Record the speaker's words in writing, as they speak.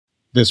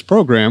This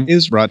program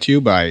is brought to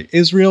you by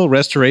Israel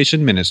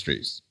Restoration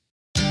Ministries.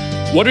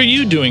 What are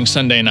you doing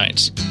Sunday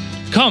nights?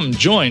 Come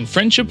join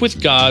Friendship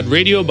with God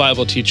radio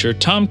Bible teacher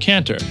Tom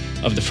Cantor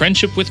of the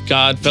Friendship with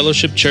God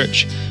Fellowship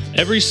Church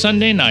every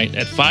Sunday night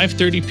at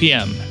 5:30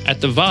 p.m. at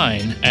The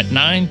Vine at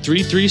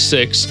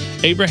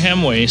 9336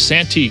 Abraham Way,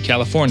 Santee,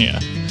 California.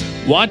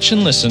 Watch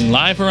and listen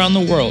live around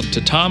the world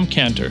to Tom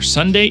Cantor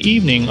Sunday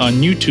evening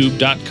on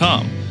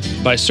YouTube.com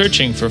by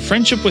searching for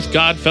Friendship with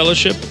God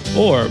Fellowship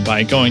or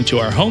by going to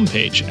our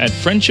homepage at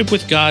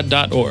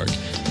friendshipwithgod.org.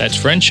 That's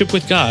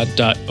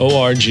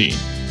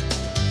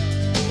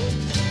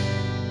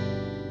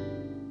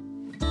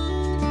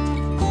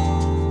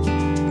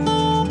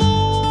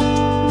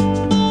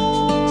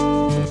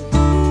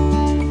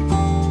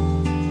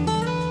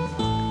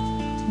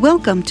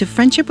Welcome to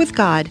Friendship with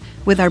God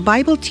with our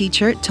Bible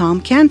teacher,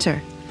 Tom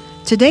Cantor.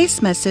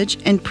 Today's message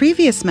and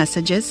previous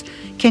messages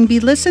can be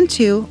listened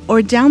to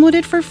or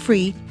downloaded for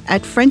free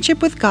at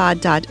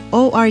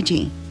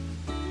friendshipwithgod.org.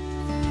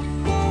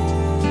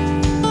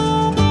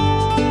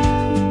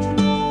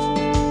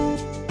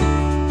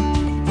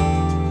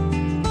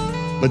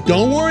 But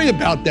don't worry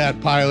about that,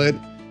 Pilate,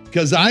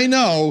 because I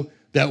know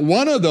that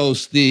one of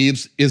those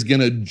thieves is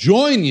going to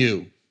join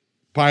you,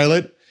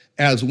 Pilate,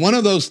 as one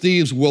of those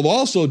thieves will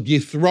also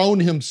dethrone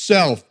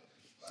himself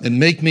and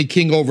make me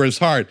king over his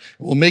heart.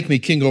 Will make me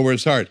king over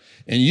his heart.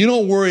 And you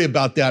don't worry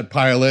about that,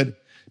 Pilate,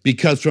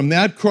 because from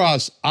that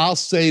cross, I'll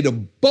say to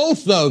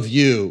both of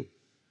you,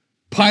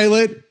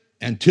 Pilate,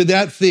 and to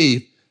that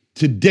thief,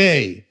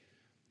 today,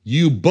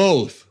 you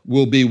both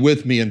will be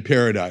with me in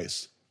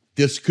paradise.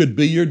 This could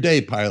be your day,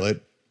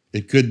 Pilate.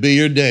 It could be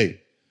your day.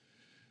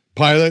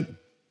 Pilate,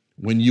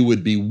 when you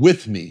would be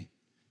with me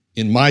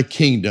in my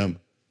kingdom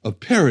of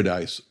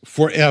paradise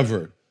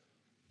forever.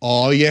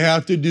 All you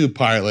have to do,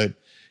 Pilate,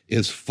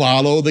 is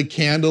follow the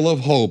candle of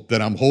hope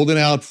that I'm holding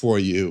out for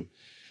you,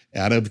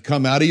 and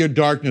come out of your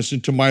darkness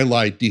into my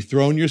light,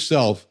 dethrone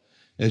yourself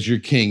as your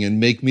king, and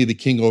make me the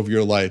king over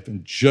your life.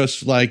 And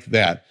just like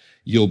that,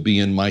 you'll be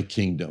in my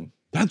kingdom.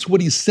 That's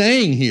what he's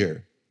saying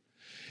here.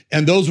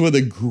 And those were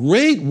the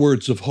great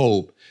words of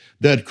hope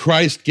that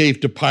Christ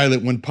gave to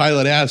Pilate when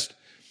Pilate asked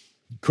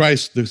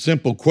Christ the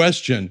simple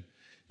question,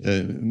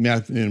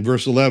 in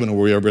verse 11, or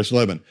where we are, verse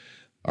 11,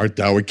 art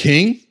thou a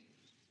king?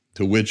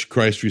 To which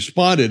Christ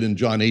responded in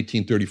John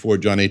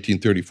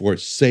 18:34,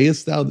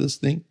 sayest thou this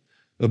thing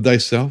of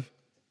thyself?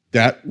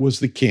 That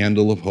was the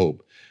candle of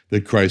hope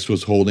that Christ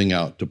was holding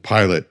out to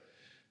Pilate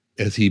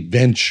as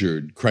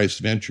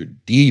Christ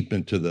ventured deep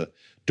into the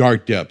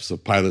dark depths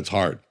of Pilate's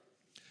heart.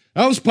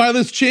 That was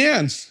Pilate's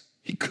chance.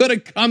 He could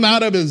have come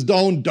out of his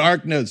own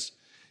darkness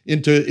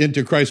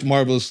into Christ's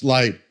marvelous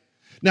light.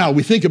 Now,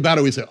 we think about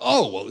it, we say,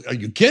 oh, well, are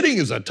you kidding?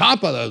 He's the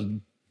top of the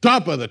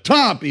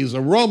top. He's a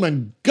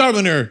Roman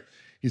governor.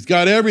 He's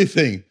got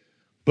everything.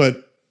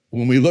 But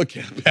when we look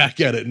back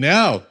at it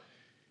now,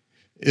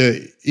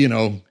 it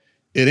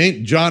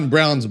ain't John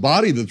Brown's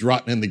body that's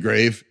rotting in the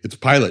grave. It's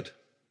Pilate.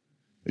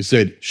 They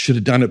said, should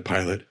have done it,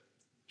 Pilate.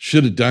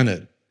 Should have done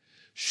it.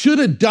 Should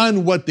have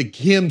done what the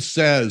hymn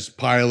says,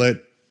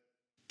 Pilate.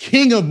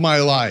 King of my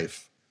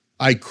life,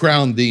 I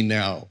crown thee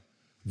now.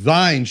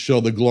 Thine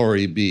shall the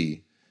glory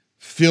be.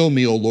 Fill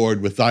me, O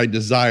Lord, with thy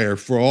desire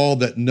for all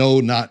that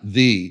know not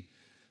thee.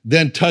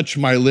 Then touch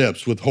my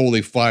lips with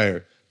holy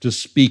fire to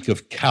speak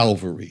of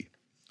Calvary.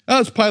 That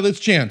was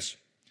Pilate's chance.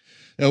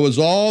 That was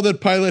all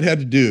that Pilate had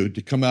to do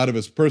to come out of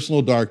his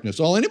personal darkness.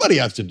 All anybody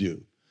has to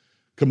do,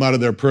 come out of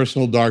their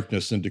personal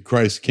darkness into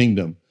Christ's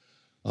kingdom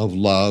of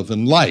love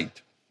and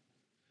light.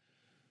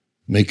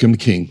 Make him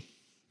king.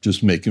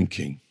 Just make him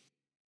king.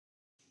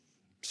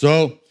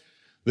 So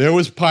there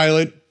was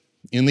Pilate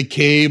in the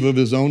cave of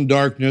his own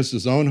darkness,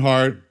 his own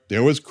heart.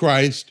 There was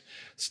Christ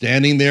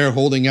standing there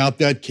holding out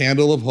that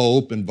candle of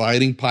hope,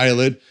 inviting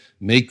Pilate,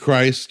 make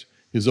Christ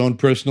his own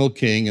personal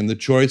king. And the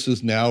choice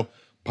is now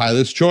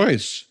Pilate's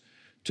choice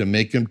to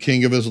make him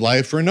king of his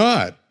life or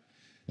not.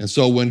 And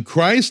so when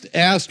Christ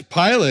asked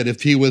Pilate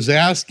if he was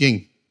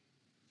asking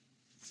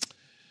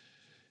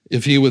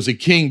if he was a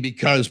king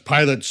because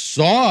Pilate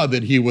saw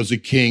that he was a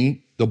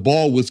king, the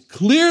ball was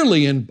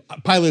clearly in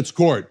Pilate's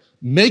court.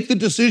 Make the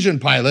decision,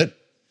 Pilate.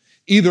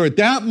 Either at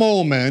that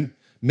moment,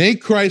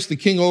 make Christ the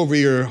king over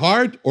your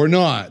heart or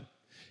not.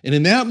 And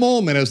in that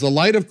moment, as the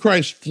light of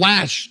Christ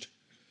flashed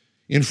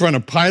in front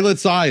of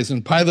Pilate's eyes,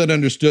 and Pilate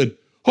understood,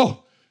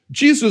 oh,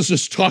 Jesus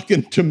is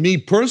talking to me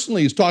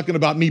personally. He's talking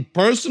about me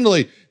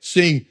personally,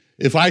 seeing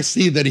if I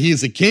see that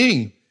he's a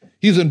king.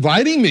 He's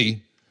inviting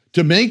me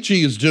to make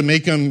Jesus, to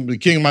make him the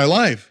king of my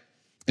life.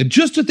 And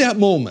just at that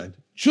moment,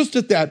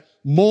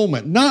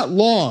 not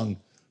long,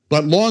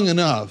 but long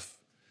enough,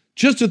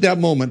 just at that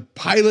moment,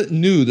 Pilate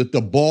knew that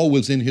the ball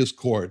was in his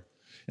court.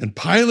 And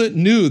Pilate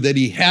knew that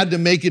he had to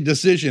make a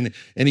decision,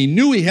 and he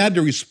knew he had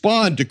to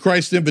respond to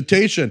Christ's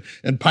invitation,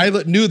 and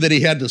Pilate knew that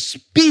he had to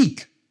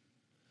speak.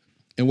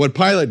 And what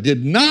Pilate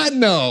did not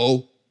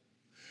know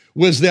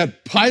was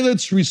that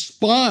Pilate's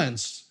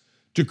response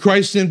to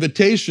Christ's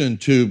invitation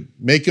to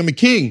make him a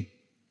king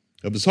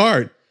of his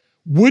heart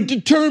would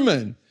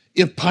determine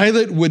if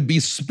Pilate would be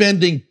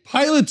spending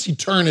Pilate's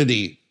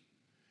eternity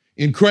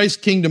in Christ's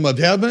kingdom of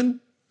heaven,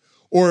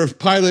 or if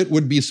Pilate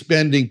would be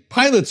spending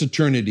Pilate's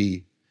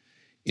eternity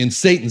in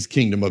Satan's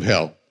kingdom of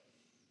hell.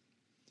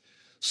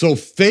 So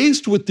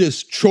faced with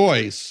this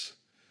choice,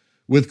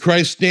 with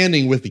Christ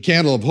standing with the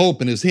candle of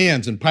hope in his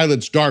hands and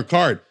Pilate's dark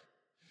heart,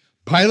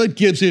 Pilate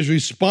gives his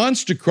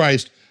response to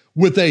Christ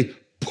with a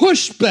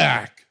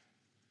pushback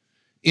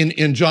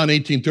in John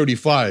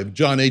 18:35.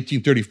 John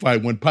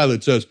 18:35, when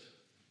Pilate says,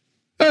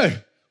 "Hey,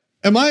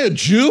 am I a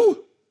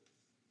Jew?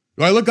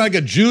 Do I look like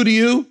a Jew to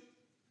you?"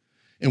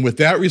 And with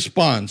that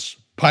response,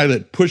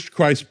 Pilate pushed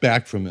Christ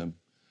back from him.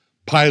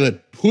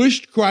 Pilate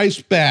pushed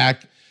Christ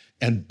back,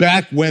 and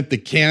back went the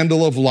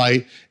candle of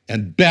light,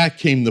 and back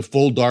came the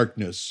full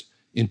darkness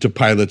into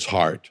Pilate's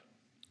heart.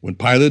 When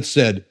Pilate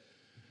said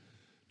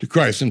to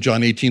Christ in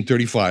John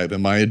 18:35,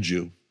 "Am I a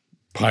Jew?"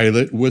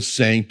 Pilate was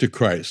saying to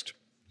Christ,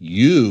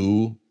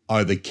 "You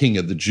are the king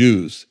of the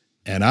Jews,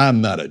 and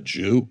I'm not a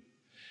Jew.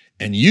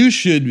 And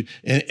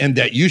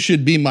that you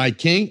should be my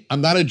king.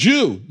 I'm not a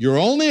Jew. You're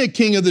only a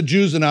king of the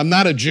Jews, and I'm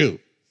not a Jew."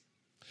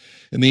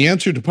 And the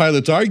answer to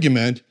Pilate's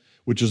argument,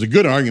 which is a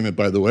good argument,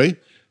 by the way,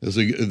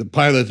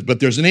 but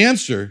there's an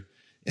answer.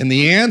 And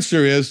the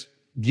answer is,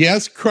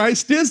 yes,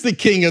 Christ is the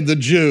king of the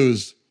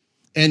Jews.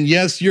 And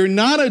yes, you're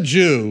not a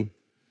Jew.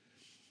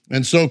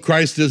 And so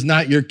Christ is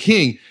not your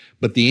king.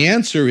 But the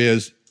answer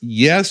is,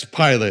 yes,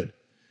 Pilate,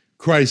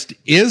 Christ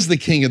is the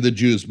king of the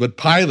Jews. But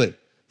Pilate,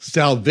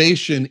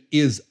 salvation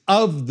is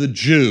of the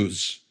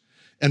Jews.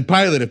 And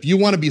Pilate, if you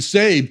want to be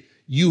saved,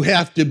 you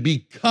have to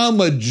become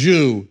a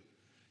Jew.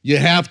 You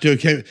have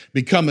to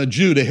become a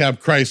Jew to have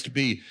Christ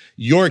be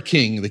your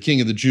king, the king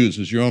of the Jews,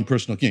 as your own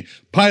personal king.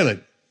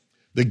 Pilate,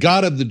 the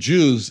God of the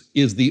Jews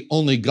is the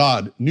only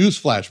God.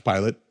 Newsflash,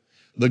 Pilate.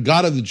 The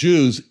God of the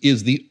Jews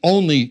is the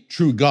only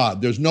true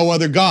God. There's no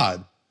other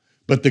God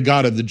but the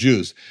God of the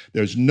Jews.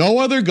 There's no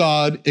other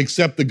God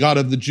except the God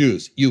of the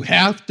Jews. You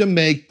have to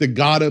make the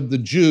God of the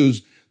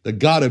Jews the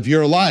God of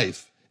your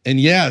life. And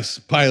yes,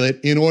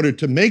 Pilate, in order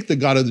to make the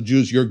God of the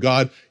Jews your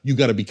God, you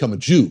got to become a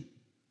Jew.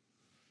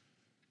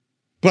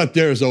 But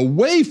there's a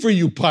way for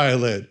you,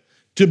 Pilate,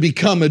 to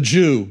become a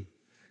Jew.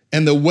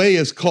 And the way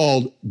is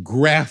called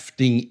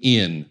grafting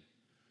in,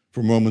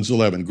 from Romans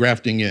 11,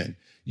 grafting in.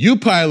 You,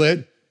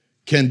 Pilate,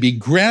 can be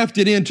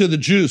grafted into the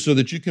Jews so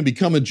that you can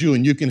become a Jew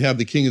and you can have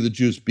the king of the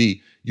Jews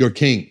be your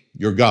king,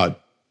 your God.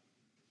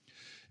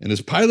 And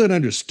as Pilate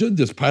understood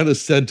this, Pilate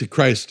said to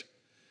Christ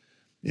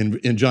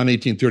in John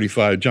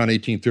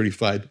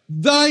 18:35,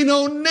 "Thine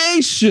own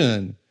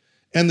nation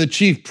and the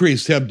chief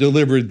priests have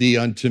delivered thee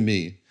unto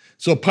me."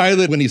 So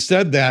Pilate, when he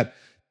said that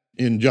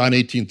in John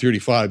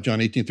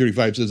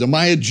 18:35 says, "Am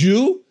I a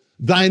Jew?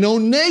 Thine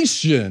own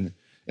nation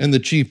and the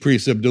chief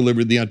priests have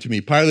delivered thee unto me."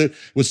 Pilate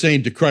was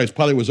saying to Christ,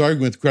 Pilate was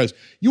arguing with Christ,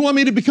 "You want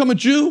me to become a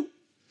Jew?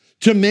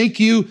 To make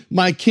you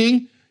my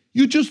king?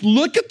 You just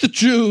look at the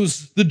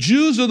Jews. The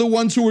Jews are the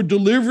ones who are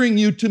delivering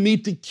you to me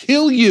to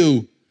kill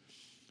you,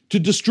 to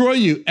destroy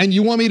you. And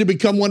you want me to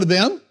become one of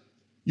them?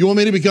 You want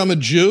me to become a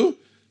Jew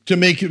to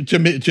make you, to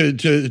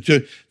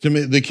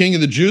the king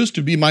of the Jews,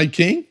 to be my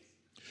king?"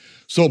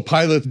 So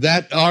Pilate,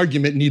 that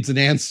argument needs an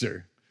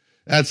answer.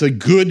 That's a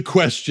good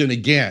question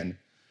again.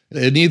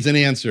 It needs an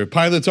answer.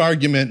 Pilate's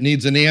argument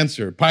needs an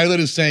answer. Pilate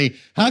is saying,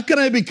 how can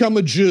I become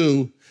a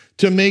Jew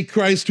to make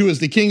Christ, who is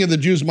the king of the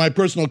Jews, my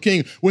personal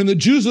king, when the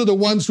Jews are the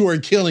ones who are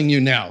killing you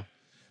now?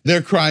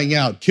 They're crying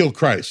out, "Kill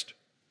Christ."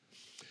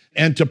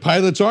 And to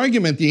Pilate's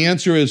argument, the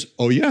answer is,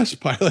 oh yes,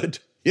 Pilate.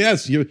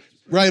 Yes, you're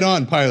right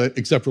on, Pilate,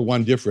 except for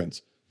one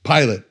difference.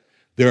 Pilate,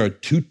 there are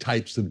two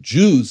types of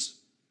Jews.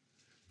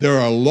 There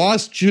are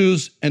lost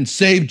Jews and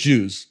saved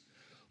Jews.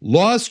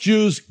 Lost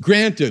Jews,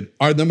 granted,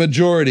 are the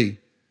majority,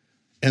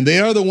 and they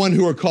are the one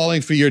who are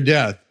calling for your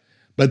death.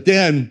 But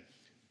then,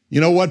 you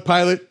know what,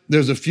 Pilate?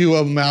 There's a few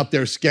of them out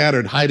there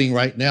scattered, hiding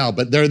right now,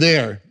 but they're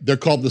there. They're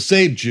called the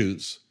saved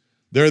Jews.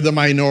 They're the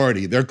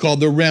minority. They're called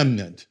the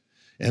remnant,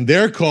 and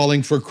they're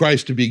calling for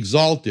Christ to be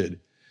exalted.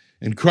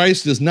 And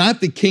Christ is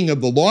not the king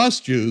of the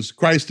lost Jews.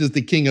 Christ is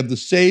the king of the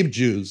saved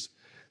Jews.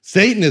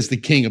 Satan is the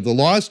king of the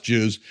lost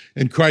Jews,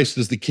 and Christ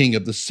is the king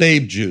of the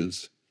saved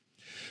Jews.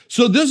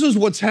 So this is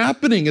what's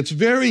happening. It's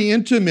very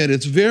intimate.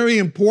 It's very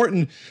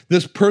important,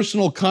 this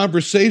personal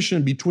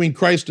conversation between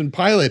Christ and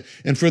Pilate.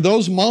 And for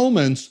those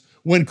moments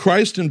when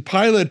Christ and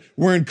Pilate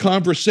were in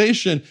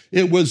conversation,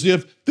 it was as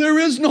if there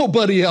is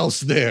nobody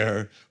else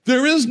there.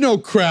 There is no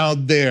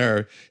crowd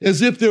there,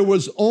 as if there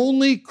was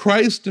only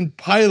Christ and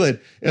Pilate,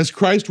 as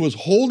Christ was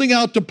holding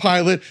out to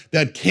Pilate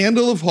that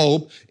candle of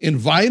hope,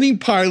 inviting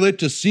Pilate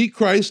to see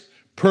Christ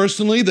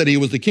personally, that he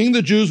was the king of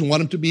the Jews and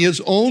want him to be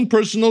his own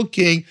personal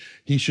king.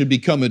 He should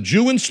become a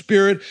Jew in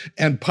spirit,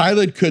 and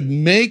Pilate could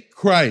make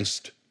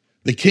Christ,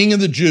 the king of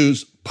the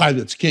Jews,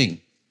 Pilate's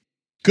king.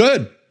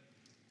 Good.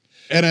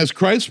 And as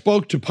Christ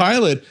spoke to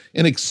Pilate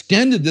and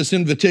extended this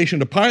invitation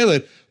to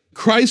Pilate,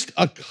 Christ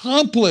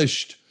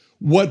accomplished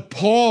what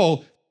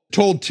Paul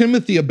told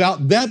Timothy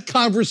about that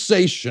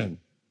conversation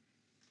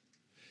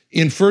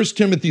in 1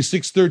 Timothy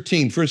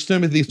 6:13. 1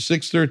 Timothy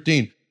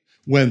 6:13,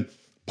 when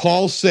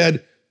Paul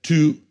said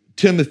to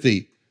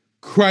Timothy,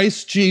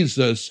 Christ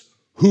Jesus,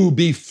 who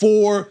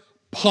before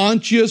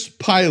Pontius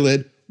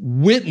Pilate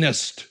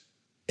witnessed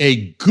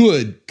a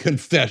good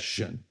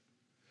confession.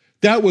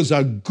 That was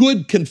a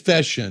good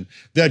confession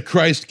that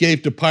Christ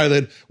gave to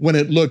Pilate when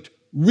it looked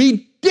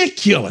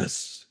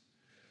ridiculous.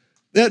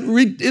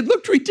 It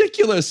looked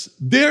ridiculous.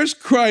 There's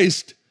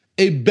Christ,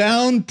 a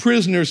bound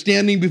prisoner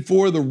standing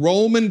before the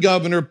Roman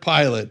governor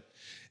Pilate.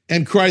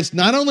 And Christ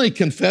not only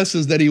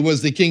confesses that he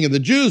was the king of the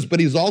Jews,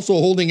 but he's also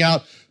holding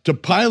out to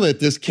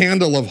Pilate this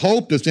candle of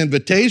hope, this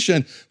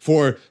invitation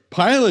for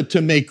Pilate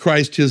to make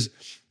Christ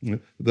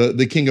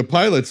the king of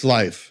Pilate's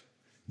life.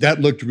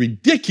 That looked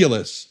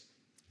ridiculous.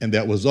 And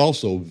that was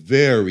also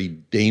very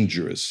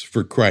dangerous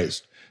for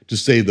Christ to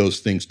say those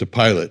things to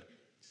Pilate.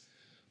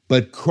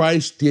 But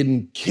Christ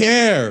didn't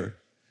care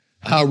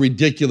how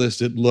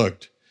ridiculous it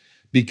looked,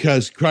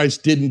 because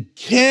Christ didn't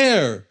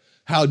care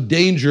how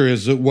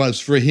dangerous it was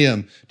for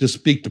him to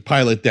speak to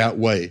Pilate that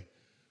way.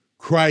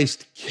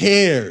 Christ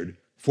cared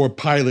for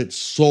Pilate's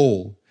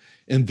soul,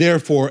 and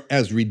therefore,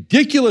 as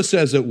ridiculous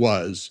as it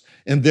was,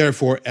 and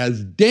therefore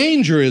as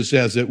dangerous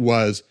as it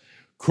was,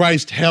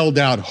 Christ held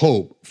out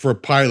hope for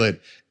Pilate,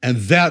 and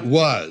that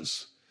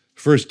was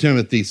 1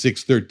 Timothy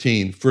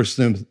 6:13. 1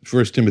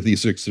 Timothy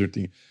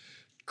 6:13.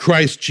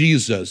 Christ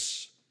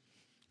Jesus,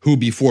 who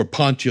before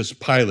Pontius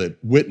Pilate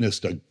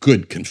witnessed a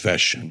good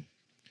confession.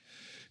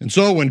 And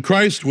so when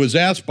Christ was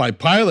asked by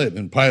Pilate,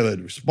 and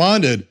Pilate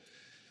responded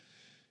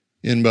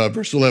in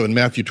verse 11,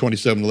 Matthew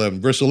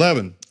 27:11, verse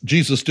 11,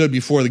 Jesus stood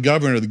before the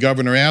governor. The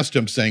governor asked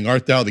him, saying,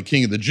 Art thou the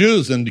king of the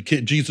Jews? And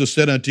Jesus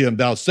said unto him,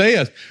 Thou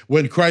sayest.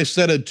 When Christ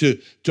said it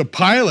to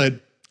Pilate,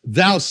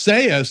 Thou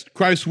sayest,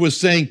 Christ was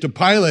saying to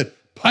Pilate,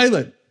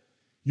 Pilate,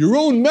 your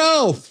own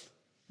mouth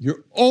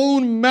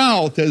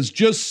has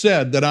just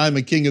said that I'm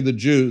a king of the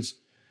Jews.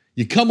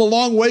 You come a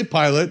long way,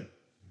 Pilate.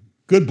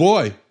 Good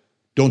boy.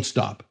 Don't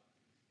stop.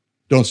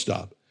 Don't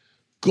stop.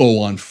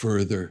 Go on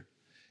further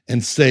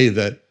and say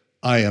that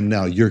I am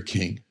now your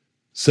king.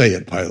 Say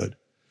it, Pilate.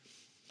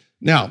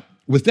 Now,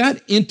 with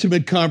that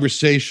intimate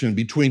conversation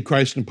between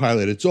Christ and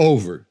Pilate, it's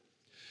over.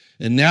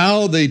 And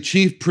now the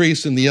chief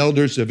priests and the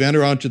elders have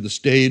entered onto the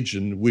stage,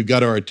 and we've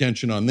got our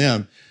attention on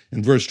them.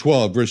 In verse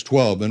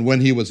 12, and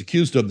when he was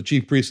accused of the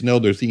chief priests and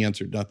elders, he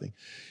answered nothing.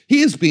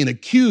 He is being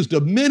accused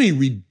of many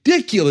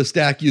ridiculous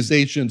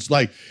accusations,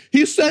 like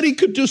he said he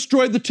could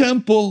destroy the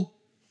temple,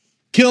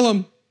 kill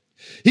him.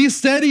 He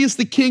said he is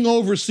the king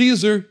over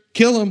Caesar,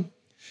 kill him.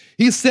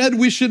 He said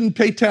we shouldn't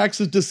pay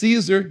taxes to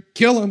Caesar,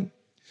 kill him.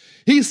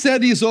 He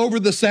said he's over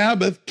the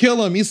Sabbath,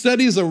 kill him. He said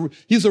he's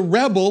a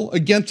rebel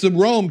against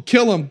Rome,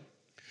 kill him.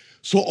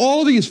 So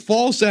all these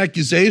false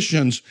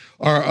accusations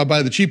are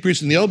by the chief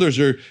priests and the elders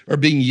are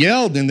being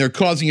yelled, and they're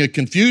causing a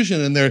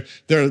confusion, and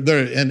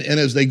and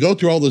as they go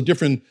through all those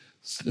different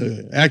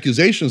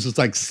accusations, it's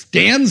like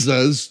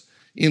stanzas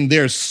in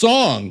their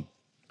song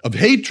of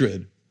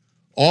hatred,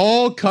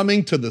 all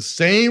coming to the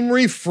same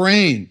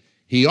refrain.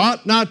 He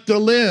ought not to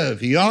live.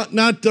 He ought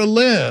not to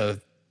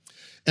live.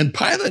 And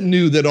Pilate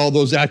knew that all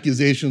those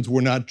accusations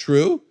were not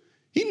true.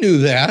 He knew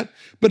that.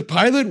 But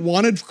Pilate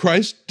wanted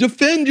Christ,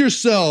 defend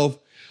yourself.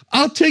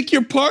 I'll take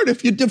your part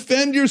if you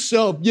defend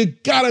yourself. You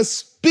gotta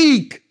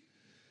speak.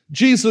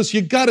 Jesus,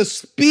 you gotta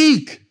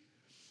speak.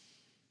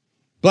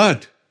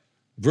 But,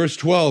 verse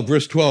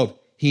 12,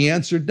 he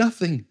answered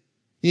nothing.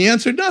 He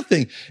answered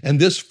nothing.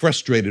 And this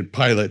frustrated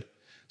Pilate.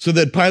 So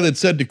that Pilate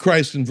said to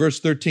Christ in verse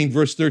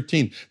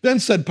 13, then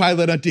said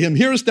Pilate unto him,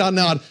 Hearest thou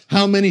not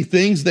how many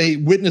things they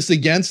witness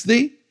against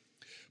thee?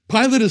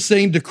 Pilate is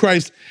saying to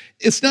Christ,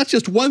 it's not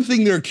just one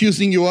thing they're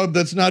accusing you of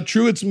that's not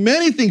true. It's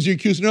many things you're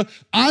accusing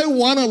of. I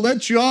want to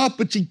let you off,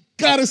 but you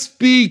got to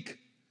speak.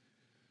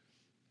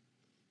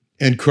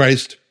 And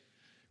Christ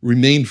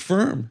remained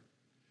firm.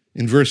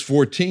 In verse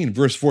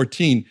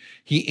 14,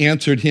 he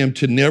answered him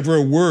to never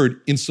a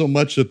word,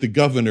 insomuch that the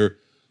governor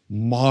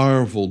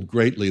marveled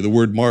greatly. The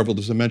word marveled,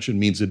 as I mentioned,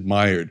 means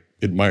admired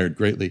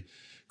greatly.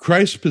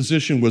 Christ's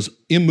position was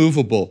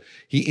immovable.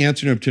 He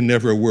answered him to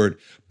never a word.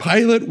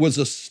 Pilate was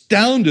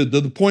astounded to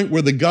the point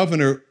where the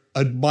governor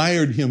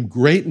admired him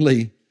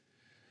greatly.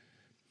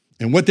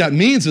 And what that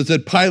means is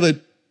that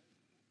Pilate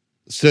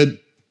said,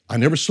 I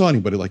never saw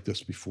anybody like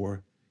this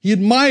before. He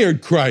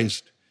admired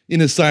Christ in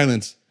his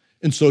silence,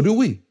 and so do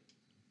we.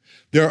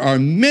 There are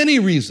many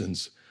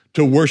reasons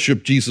to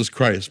worship Jesus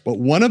Christ, but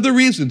one of the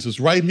reasons is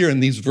right here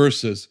in these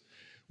verses.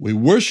 We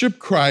worship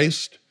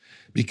Christ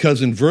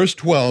because in verse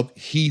 12,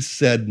 he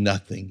said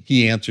nothing.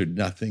 He answered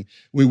nothing.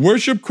 We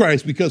worship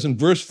Christ because in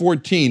verse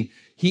 14,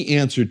 he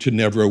answered to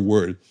never a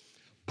word.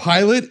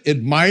 Pilate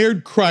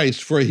admired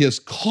Christ for his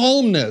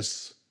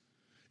calmness,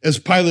 as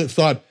Pilate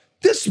thought,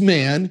 this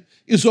man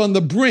is on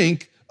the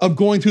brink of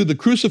going through the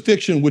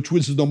crucifixion, which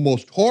was the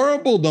most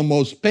horrible, the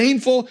most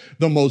painful,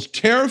 the most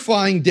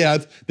terrifying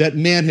death that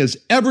man has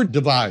ever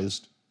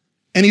devised.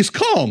 And he's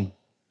calm.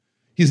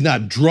 He's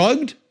not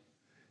drugged,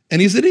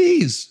 and he's at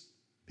ease.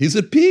 He's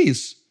at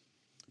peace.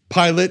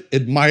 Pilate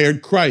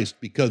admired Christ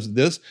because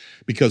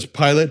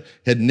Pilate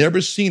had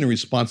never seen a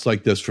response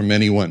like this from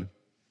anyone.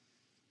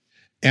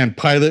 And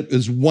Pilate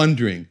is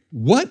wondering,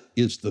 what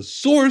is the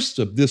source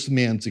of this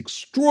man's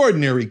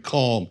extraordinary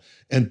calm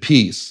and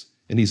peace?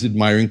 And he's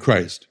admiring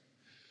Christ.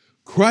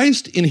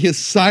 Christ, in his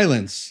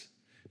silence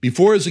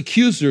before his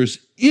accusers,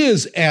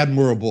 is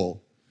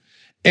admirable.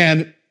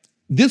 And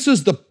this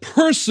is the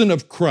person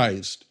of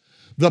Christ.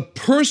 The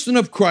person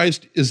of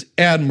Christ is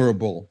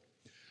admirable.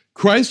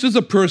 Christ is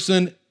a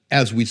person,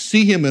 as we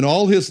see him in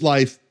all his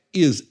life,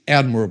 is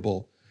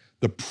admirable.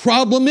 The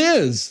problem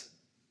is,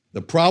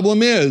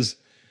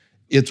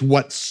 it's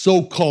what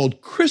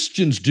so-called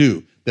Christians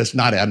do that's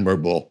not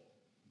admirable.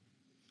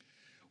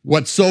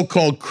 What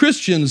so-called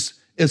Christians,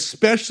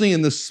 especially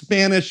in the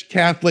Spanish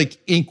Catholic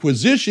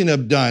Inquisition,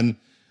 have done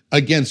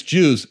against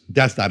Jews,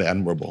 that's not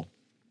admirable.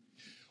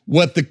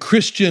 What the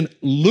Christian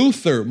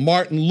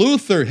Martin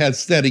Luther,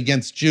 has said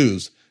against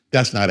Jews,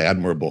 that's not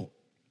admirable.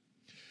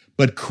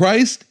 But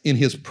Christ in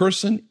his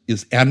person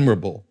is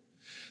admirable.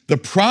 The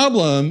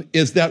problem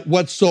is that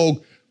what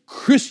so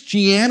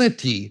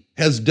Christianity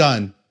has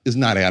done is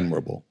not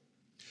admirable.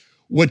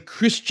 What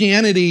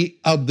Christianity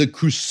of the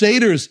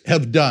Crusaders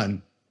have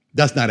done,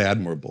 that's not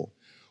admirable.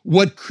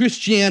 What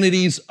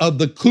Christianities of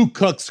the Ku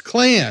Klux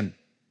Klan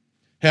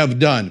have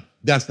done,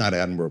 that's not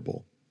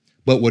admirable.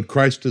 But what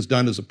Christ has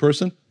done as a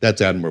person,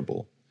 that's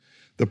admirable.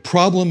 The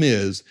problem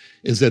is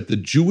that the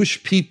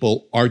Jewish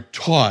people are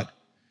taught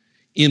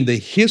in the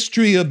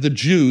history of the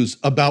Jews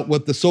about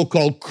what the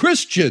so-called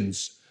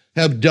Christians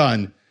have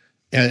done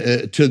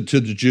to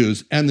the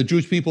Jews, and the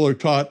Jewish people are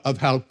taught of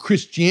how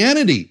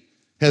Christianity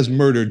has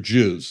murdered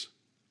Jews.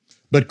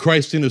 But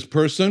Christ in his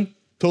person,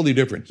 totally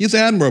different. He's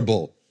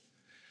admirable.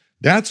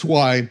 That's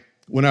why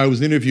when I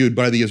was interviewed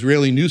by the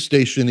Israeli news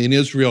station in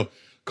Israel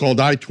called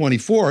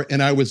I-24,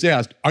 and I was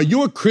asked, are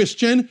you a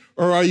Christian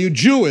or are you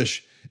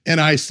Jewish? And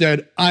I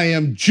said, I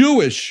am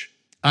Jewish.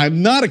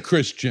 I'm not a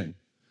Christian.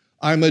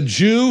 I'm a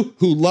Jew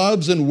who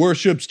loves and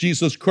worships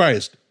Jesus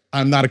Christ.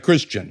 I'm not a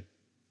Christian.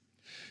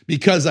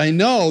 Because I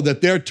know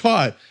that they're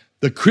taught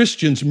the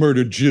Christians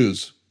murdered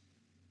Jews.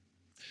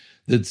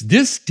 It's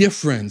this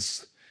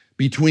difference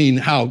between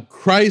how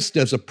Christ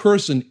as a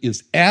person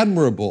is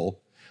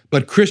admirable,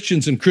 but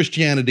Christians and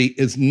Christianity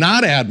is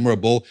not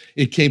admirable.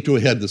 It came to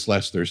a head this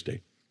last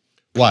Thursday.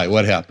 Why?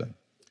 What happened?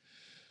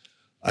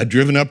 I'd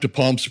driven up to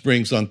Palm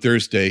Springs on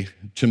Thursday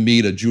to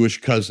meet a Jewish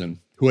cousin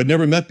who I'd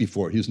never met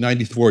before. He was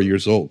 94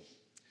 years old.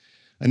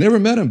 I never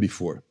met him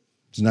before.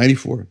 He's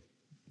 94.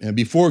 And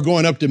before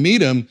going up to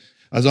meet him,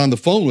 I was on the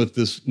phone with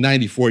this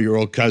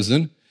 94-year-old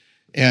cousin,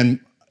 and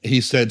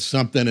he said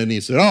something, and he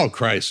said, oh,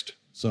 Christ,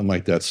 something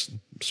like that,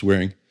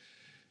 swearing.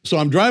 So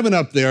I'm driving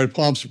up there at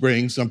Palm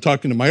Springs. I'm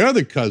talking to my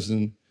other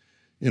cousin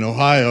in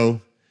Ohio,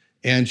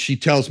 and she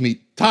tells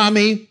me,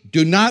 Tommy,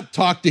 do not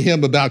talk to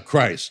him about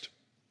Christ.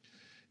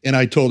 And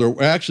I told her,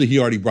 well, actually, he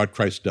already brought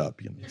Christ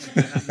up.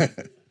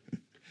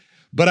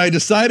 But I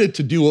decided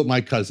to do what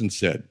my cousin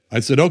said. I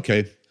said,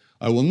 okay,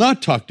 I will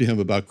not talk to him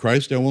about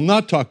Christ. I will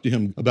not talk to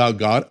him about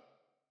God.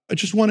 I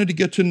just wanted to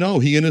get to know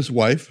he and his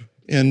wife,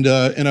 and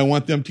I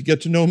want them to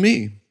get to know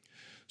me.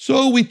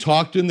 So we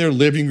talked in their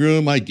living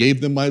room. I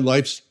gave them my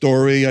life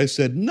story. I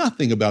said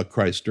nothing about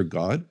Christ or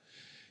God.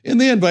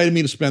 And they invited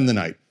me to spend the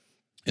night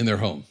in their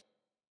home.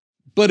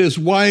 But his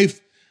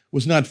wife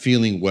was not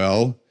feeling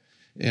well.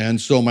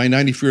 And so my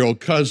 94-year-old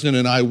cousin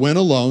and I went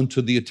alone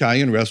to the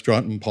Italian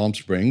restaurant in Palm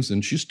Springs,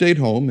 and she stayed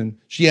home, and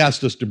she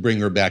asked us to bring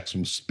her back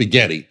some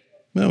spaghetti.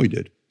 Well, we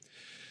did.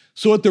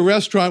 So at the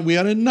restaurant, we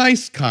had a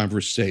nice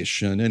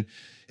conversation,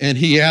 and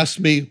he asked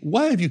me,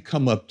 why have you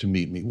come up to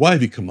meet me? Why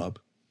have you come up?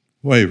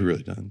 Why have you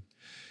really done?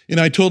 And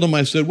I told him,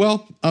 I said,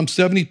 well, I'm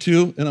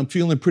 72, and I'm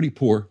feeling pretty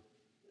poor.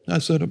 I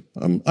said,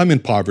 I'm in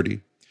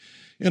poverty,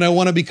 and I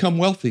want to become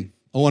wealthy.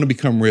 I want to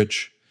become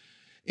rich.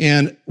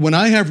 And when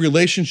I have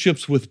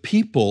relationships with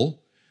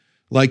people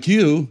like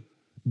you,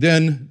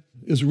 then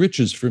is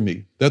riches for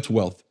me. That's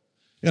wealth.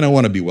 And I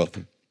want to be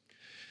wealthy.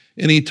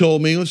 And he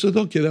told me, I said,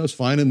 okay, that was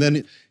fine. And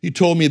then he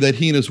told me that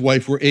he and his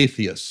wife were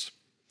atheists.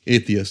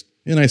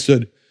 And I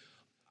said,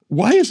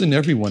 why isn't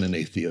everyone an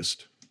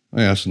atheist?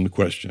 I asked him the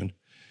question.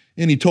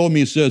 And he told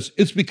me, he says,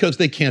 it's because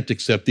they can't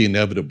accept the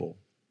inevitable.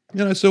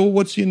 And I said, well,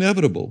 what's the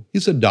inevitable? He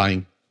said,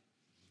 dying.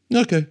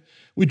 Okay.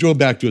 We drove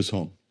back to his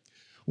home.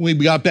 When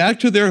we got back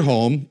to their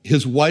home,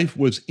 his wife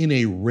was in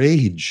a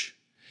rage.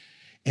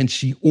 And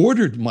she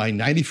ordered my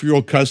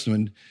 94-year-old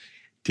cousin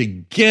to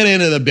get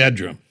into the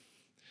bedroom.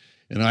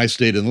 And I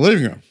stayed in the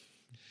living room.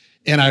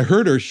 And I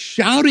heard her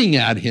shouting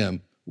at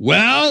him,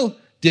 well,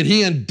 did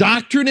he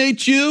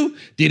indoctrinate you?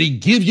 Did he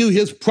give you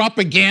his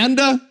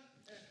propaganda?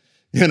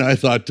 And I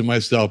thought to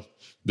myself,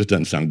 this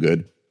doesn't sound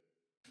good.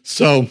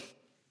 So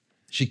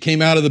she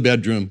came out of the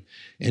bedroom,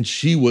 and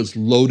she was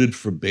loaded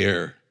for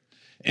bear.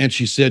 And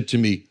she said to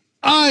me,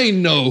 I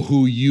know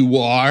who you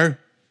are.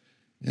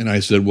 And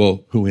I said,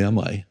 well, who am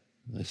I?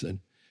 I said,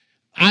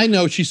 I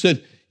know. She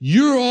said,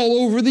 you're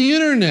all over the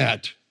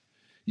internet.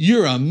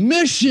 You're a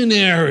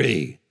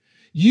missionary.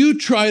 You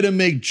try to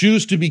make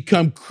Jews to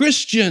become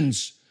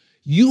Christians.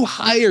 You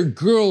hire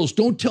girls.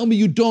 Don't tell me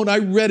you don't. I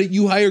read it.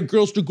 You hire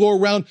girls to go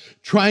around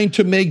trying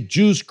to make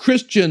Jews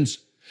Christians.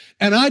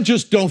 and I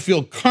just don't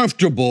feel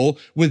comfortable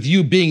with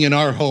you being in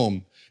our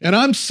home. And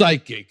I'm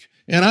psychic,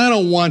 and I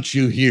don't want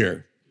you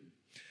here.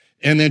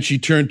 And then she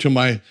turned to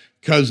my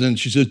cousin.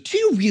 She says, do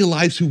you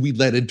realize who we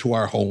let into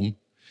our home?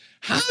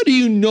 How do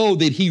you know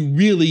that he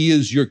really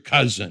is your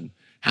cousin?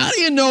 How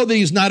do you know that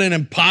he's not an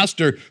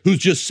imposter who's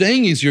just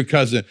saying he's your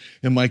cousin?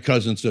 And my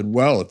cousin said,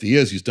 well, if he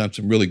is, he's done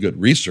some really good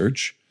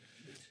research.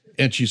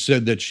 And she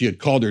said that she had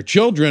called her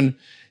children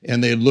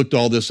and they had looked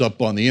all this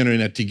up on the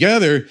internet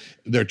together.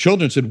 Their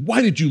children said,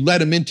 why did you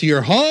let him into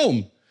your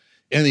home?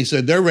 And he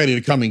said, they're ready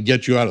to come and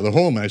get you out of the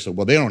home. And I said,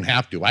 well, they don't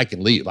have to. I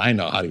can leave. I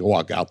know how to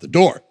walk out the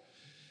door.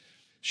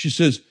 She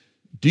says,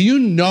 do you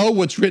know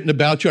what's written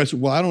about you? I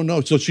said, well, I don't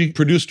know. So she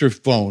produced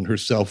her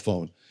cell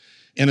phone.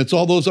 And it's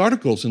all those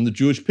articles in the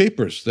Jewish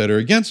papers that are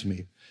against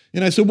me.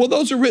 And I said, well,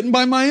 those are written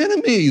by my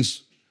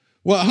enemies.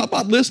 Well, how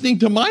about listening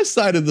to my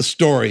side of the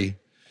story?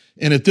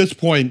 And at this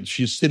point,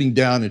 she's sitting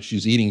down and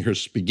she's eating her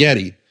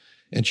spaghetti.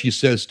 And she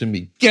says to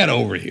me, get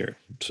over here.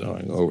 So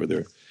I go over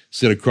there,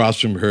 sit across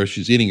from her.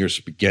 She's eating her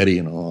spaghetti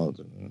and all.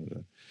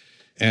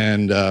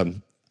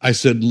 And I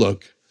said,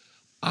 look,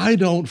 I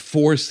don't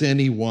force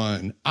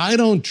anyone. I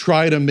don't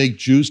try to make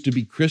Jews to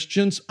be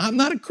Christians. I'm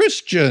not a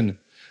Christian.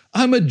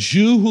 I'm a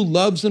Jew who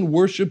loves and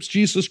worships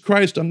Jesus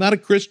Christ. I'm not a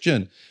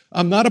Christian.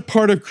 I'm not a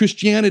part of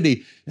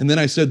Christianity. And then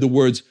I said the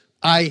words,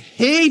 I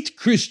hate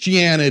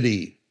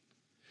Christianity.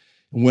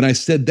 And when I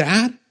said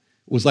that, it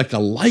was like a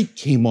light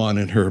came on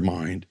in her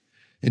mind.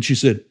 And she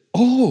said,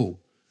 oh,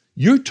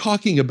 you're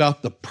talking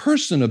about the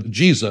person of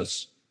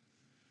Jesus.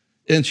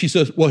 And she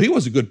says, well, he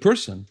was a good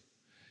person.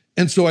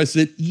 And so I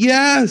said,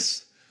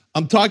 yes,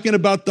 I'm talking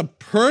about the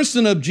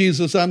person of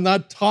Jesus. I'm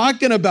not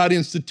talking about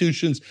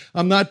institutions.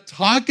 I'm not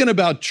talking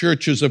about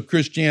churches of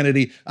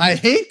Christianity. I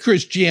hate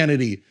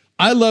Christianity.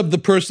 I love the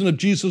person of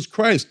Jesus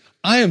Christ.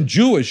 I am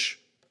Jewish.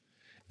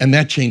 And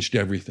that changed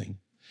everything.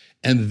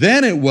 And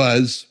then it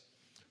was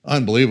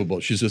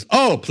unbelievable. She says,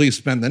 oh, please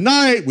spend the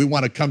night. We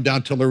want to come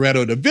down to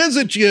Loretto to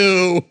visit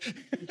you.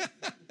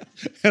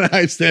 And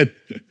I said,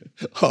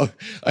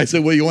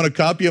 well, you want a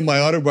copy of my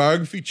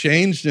autobiography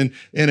changed? And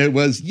it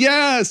was,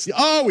 yes.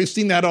 Oh, we've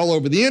seen that all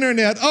over the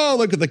internet. Oh,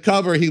 look at the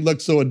cover. He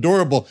looks so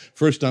adorable.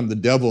 First I'm the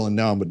devil and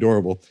now I'm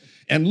adorable.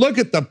 And look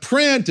at the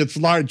print. It's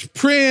large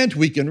print.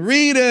 We can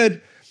read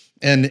it.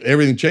 And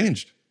everything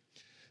changed.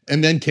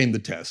 And then came the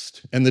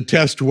test. And the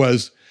test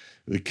was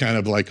kind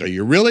of like, are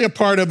you really a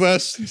part of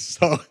us?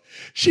 So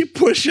she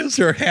pushes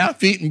her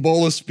half-eaten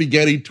bowl of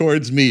spaghetti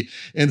towards me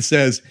and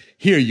says,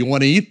 here, you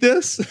want to eat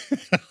this?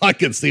 I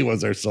could see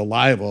was her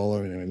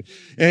saliva.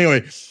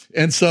 Anyway,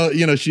 and so,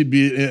 she'd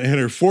be, and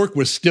her fork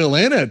was still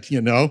in it,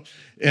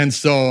 And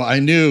so I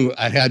knew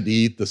I had to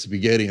eat the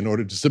spaghetti in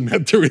order to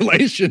cement the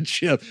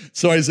relationship.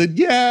 So I said,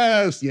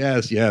 yes.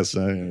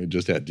 I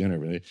just had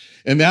dinner.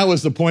 And that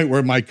was the point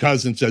where my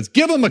cousin says,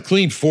 give him a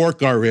clean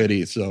fork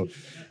already. So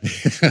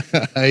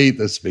I ate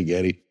the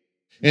spaghetti.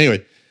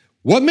 Anyway,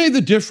 what made the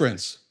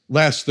difference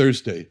last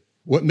Thursday?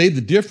 What made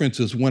the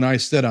difference is when I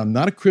said, I'm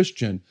not a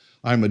Christian.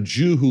 I'm a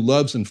Jew who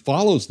loves and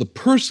follows the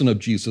person of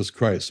Jesus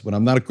Christ, but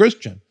I'm not a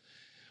Christian.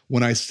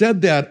 When I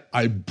said that,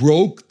 I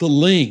broke the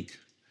link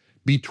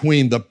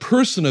between the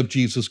person of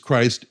Jesus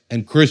Christ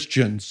and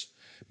Christians,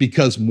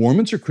 because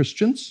Mormons are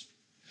Christians,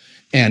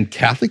 and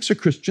Catholics are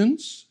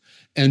Christians,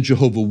 and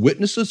Jehovah's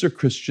Witnesses are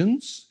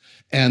Christians,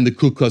 and the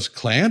Ku Klux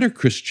Klan are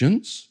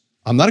Christians.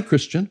 I'm not a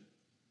Christian.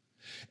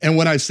 And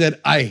when I said,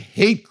 I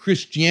hate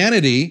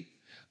Christianity,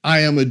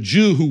 I am a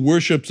Jew who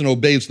worships and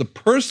obeys the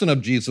person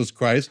of Jesus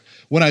Christ.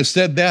 When I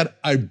said that,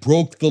 I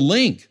broke the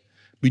link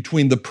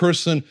between the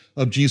person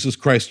of Jesus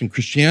Christ and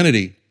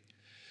Christianity.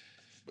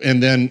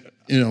 And then,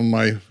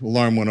 my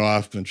alarm went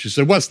off and she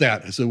said, what's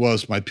that? I said, well,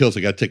 it's my pills.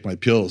 I got to take my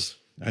pills.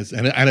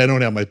 And I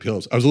don't have my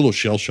pills. I was a little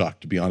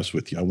shell-shocked, to be honest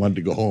with you. I wanted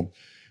to go home.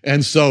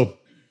 And so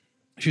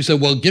she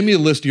said, well, give me a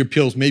list of your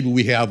pills. Maybe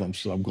we have them.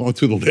 So I'm going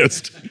through the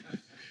list.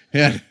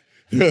 And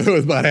there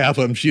was about half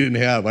of them she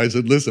didn't have. I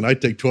said, listen, I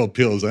take 12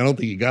 pills. I don't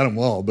think you got them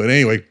all. But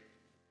anyway,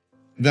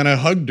 then I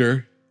hugged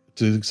her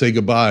to say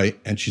goodbye.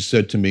 And she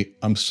said to me,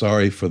 I'm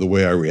sorry for the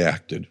way I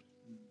reacted.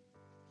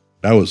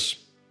 That was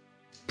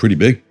pretty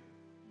big.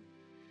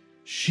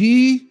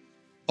 She,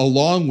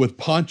 along with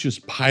Pontius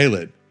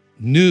Pilate,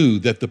 knew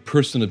that the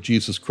person of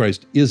Jesus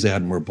Christ is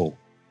admirable.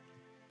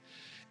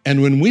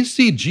 And when we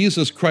see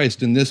Jesus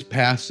Christ in this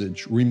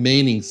passage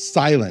remaining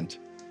silent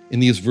in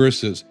these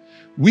verses,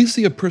 we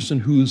see a person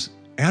who's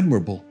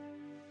admirable.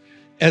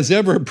 As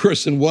ever a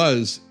person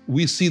was,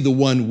 we see the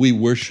one we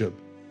worship,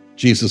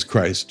 Jesus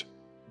Christ.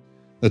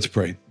 Let's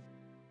pray.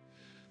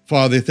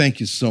 Father, thank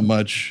you so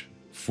much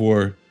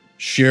for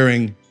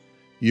sharing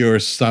your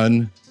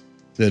Son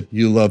that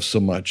you love so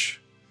much.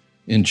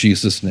 In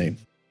Jesus' name,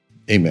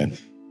 amen.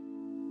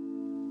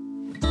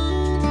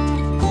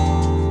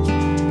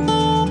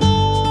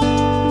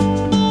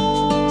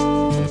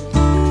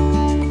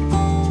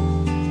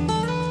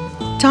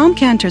 Tom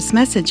Cantor's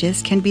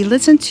messages can be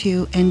listened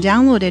to and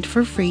downloaded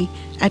for free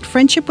at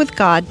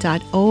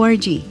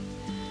friendshipwithgod.org.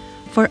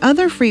 For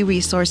other free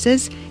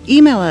resources,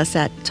 email us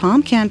at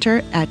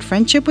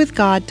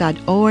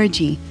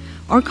tomcantor@friendshipwithgod.org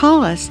or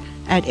call us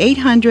at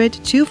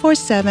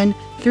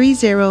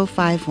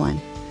 800-247-3051.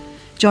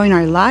 Join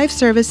our live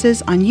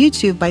services on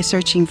YouTube by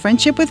searching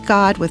Friendship with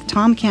God with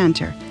Tom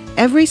Cantor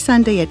every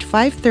Sunday at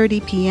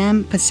 5:30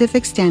 p.m.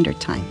 Pacific Standard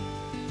Time.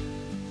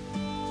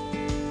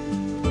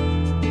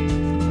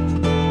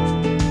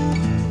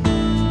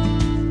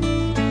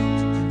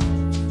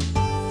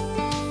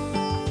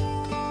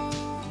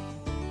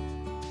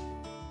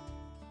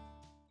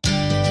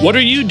 What are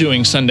you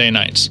doing Sunday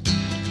nights?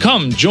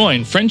 Come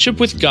join Friendship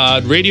with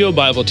God radio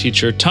Bible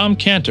teacher Tom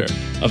Cantor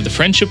of the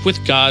Friendship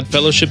with God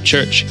Fellowship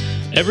Church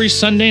every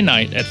Sunday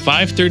night at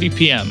 5:30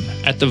 p.m.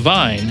 at The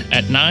Vine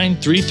at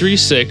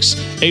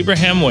 9336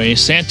 Abraham Way,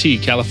 Santee,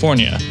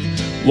 California.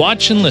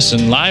 Watch and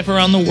listen live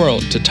around the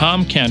world to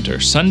Tom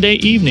Cantor Sunday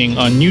evening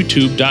on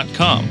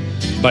YouTube.com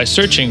by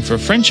searching for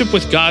Friendship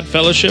with God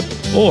Fellowship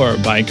or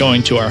by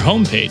going to our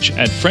homepage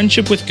at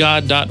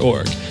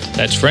friendshipwithgod.org.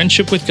 That's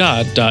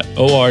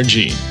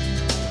friendshipwithgod.org.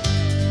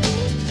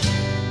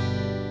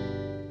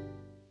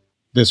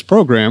 This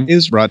program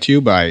is brought to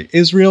you by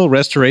Israel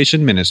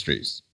Restoration Ministries.